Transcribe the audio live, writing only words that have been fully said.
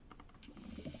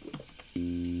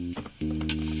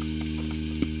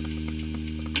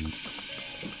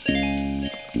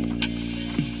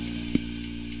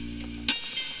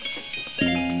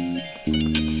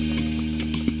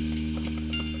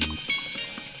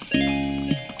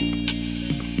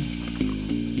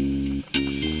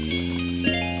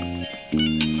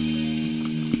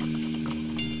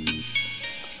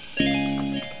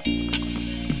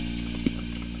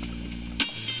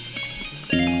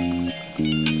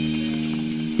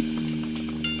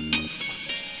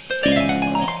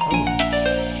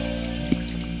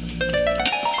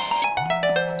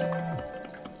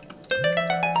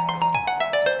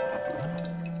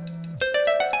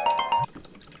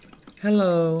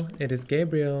Hello, it is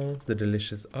Gabriel, the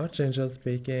delicious archangel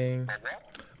speaking.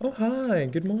 Oh, hi,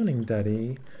 good morning,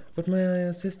 Daddy. What may I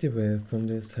assist you with on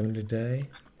this heavenly day?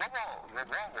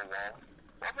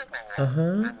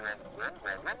 Uh-huh.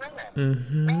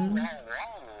 Mm-hmm.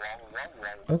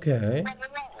 Okay.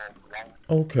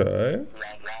 Okay.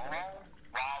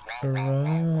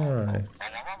 Right.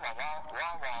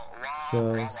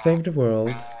 So, save the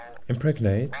world,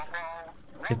 impregnate,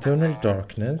 eternal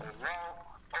darkness,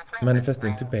 manifest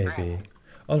into baby.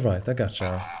 Alright, I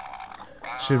gotcha.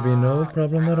 Should be no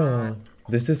problem at all.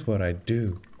 This is what I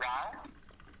do.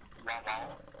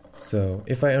 So,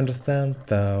 if I understand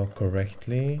thou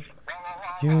correctly,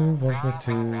 you want me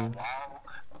to...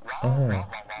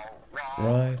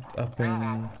 right up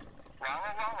in...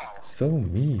 So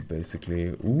me, basically.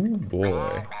 Ooh,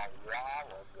 boy.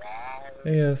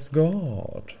 Yes,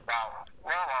 God.